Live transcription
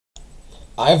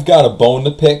I've got a bone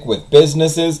to pick with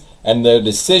businesses and their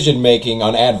decision making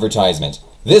on advertisement.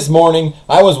 This morning,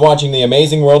 I was watching The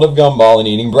Amazing World of Gumball and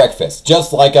eating breakfast,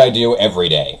 just like I do every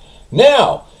day.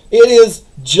 Now, it is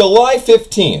July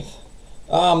 15th.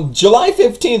 July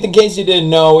 15th, in case you didn't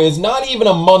know, is not even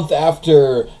a month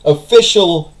after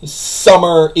official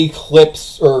summer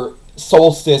eclipse or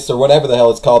solstice or whatever the hell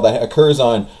it's called that occurs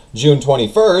on June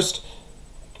 21st.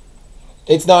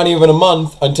 It's not even a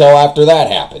month until after that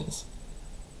happens.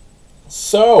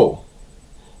 So,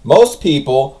 most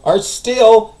people are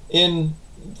still in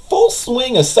full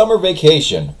swing of summer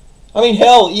vacation. I mean,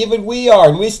 hell, even we are,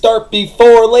 and we start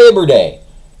before Labor Day.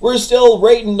 We're still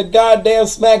right in the goddamn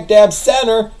smack dab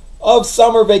center of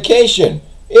summer vacation.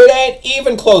 It ain't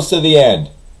even close to the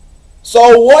end.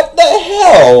 So what the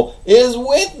hell is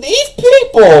with these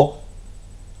people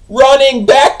running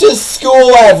back to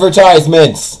school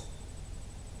advertisements?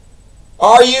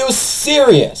 Are you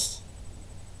serious?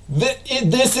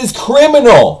 This is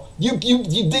criminal.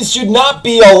 This should not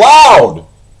be allowed.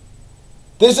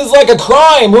 This is like a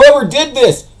crime. Whoever did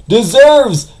this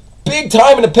deserves big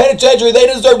time in a penitentiary. They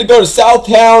deserve to go to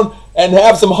Southtown and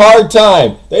have some hard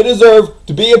time. They deserve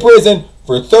to be in prison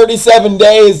for 37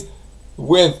 days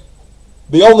with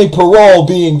the only parole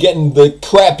being getting the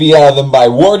crap beat out of them by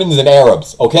wardens and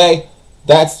Arabs, okay?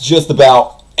 That's just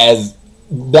about as...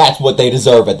 That's what they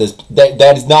deserve at this...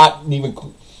 That is not even...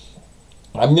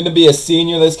 I'm going to be a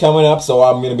senior this coming up, so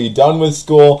I'm going to be done with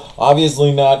school.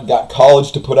 Obviously not got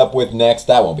college to put up with next.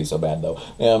 That won't be so bad, though.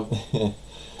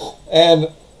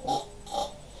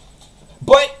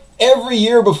 But every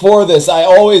year before this, I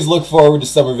always look forward to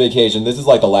summer vacation. This is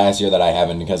like the last year that I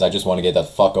haven't because I just want to get the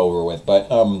fuck over with.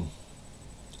 But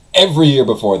every year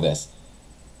before this.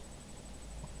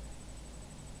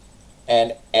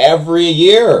 And every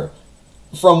year,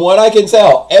 from what I can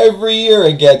tell, every year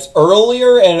it gets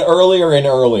earlier and earlier and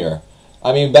earlier.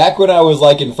 I mean, back when I was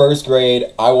like in first grade,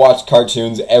 I watched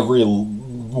cartoons every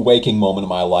waking moment of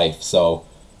my life. So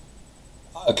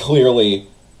clearly,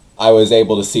 I was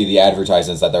able to see the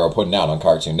advertisements that they were putting out on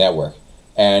Cartoon Network.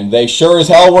 And they sure as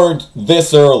hell weren't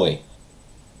this early.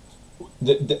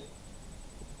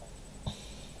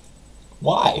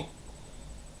 Why?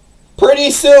 Pretty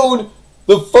soon,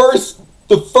 the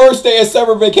first day of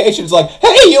summer vacation is like,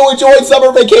 hey, you enjoyed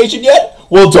summer vacation yet?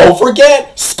 Well, don't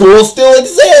forget, school still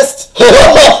exists.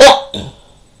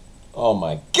 Oh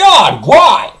my God,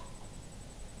 why?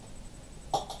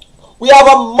 We have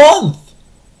a month.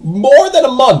 More than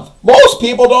a month. Most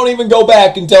people don't even go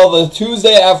back until the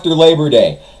Tuesday after Labor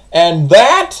Day. And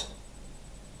that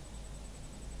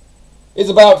is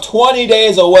about 20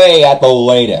 days away at the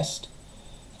latest.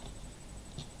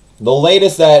 The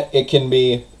latest that it can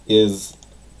be is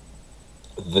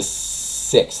the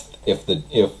 6th. If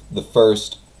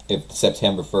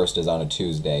September 1st is on a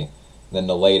Tuesday, then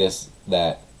the latest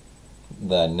that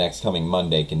the next coming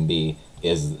Monday can be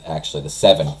is actually the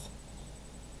 7th.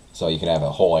 So you can have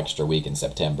a whole extra week in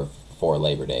September before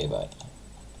Labor Day, but...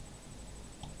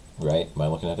 Right? Am I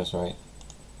looking at this right?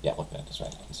 Yeah, looking at this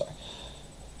right. I'm sorry.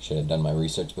 Should have done my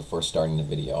research before starting the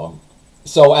video.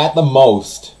 So at the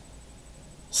most,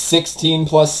 16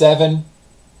 plus 7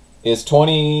 is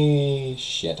 20...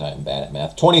 Shit, I'm bad at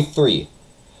math. 23.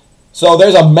 So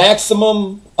there's a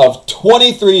maximum of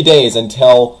 23 days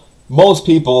until most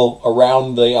people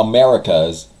around the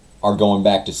Americas are going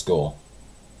back to school.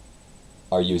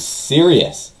 Are you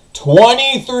serious?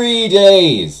 23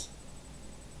 days!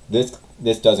 This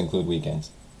does include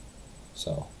weekends.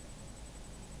 So.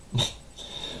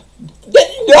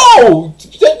 No!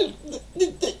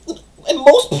 And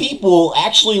most people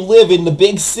actually live in the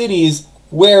big cities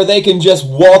where they can just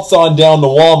waltz on down to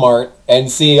Walmart and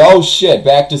see, oh shit,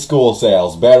 back to school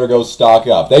sales. Better go stock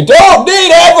up. They don't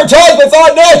need advertisements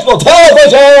on national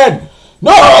television!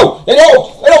 No! They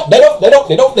don't!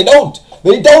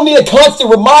 They don't need a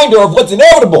constant reminder of what's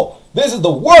inevitable. This is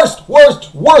the worst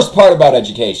part about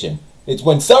education. It's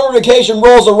when summer vacation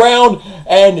rolls around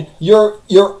and you're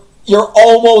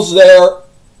almost there.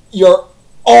 You're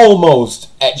almost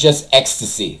at just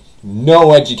ecstasy.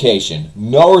 No education,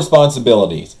 no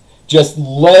responsibilities. Just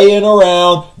laying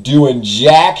around doing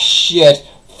jack shit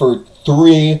for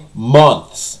 3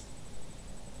 months.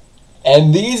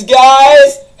 And these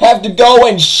guys have to go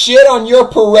and shit on your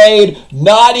parade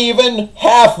not even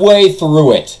halfway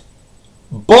through it.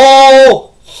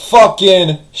 Bull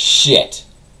fucking shit.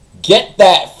 Get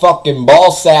that fucking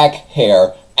ball sack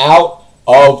hair out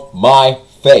of my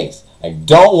face. I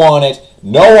don't want it.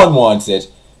 No one wants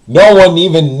it. No one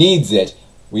even needs it.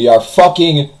 We are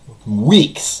fucking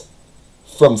weeks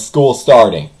from school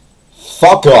starting.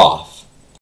 Fuck off.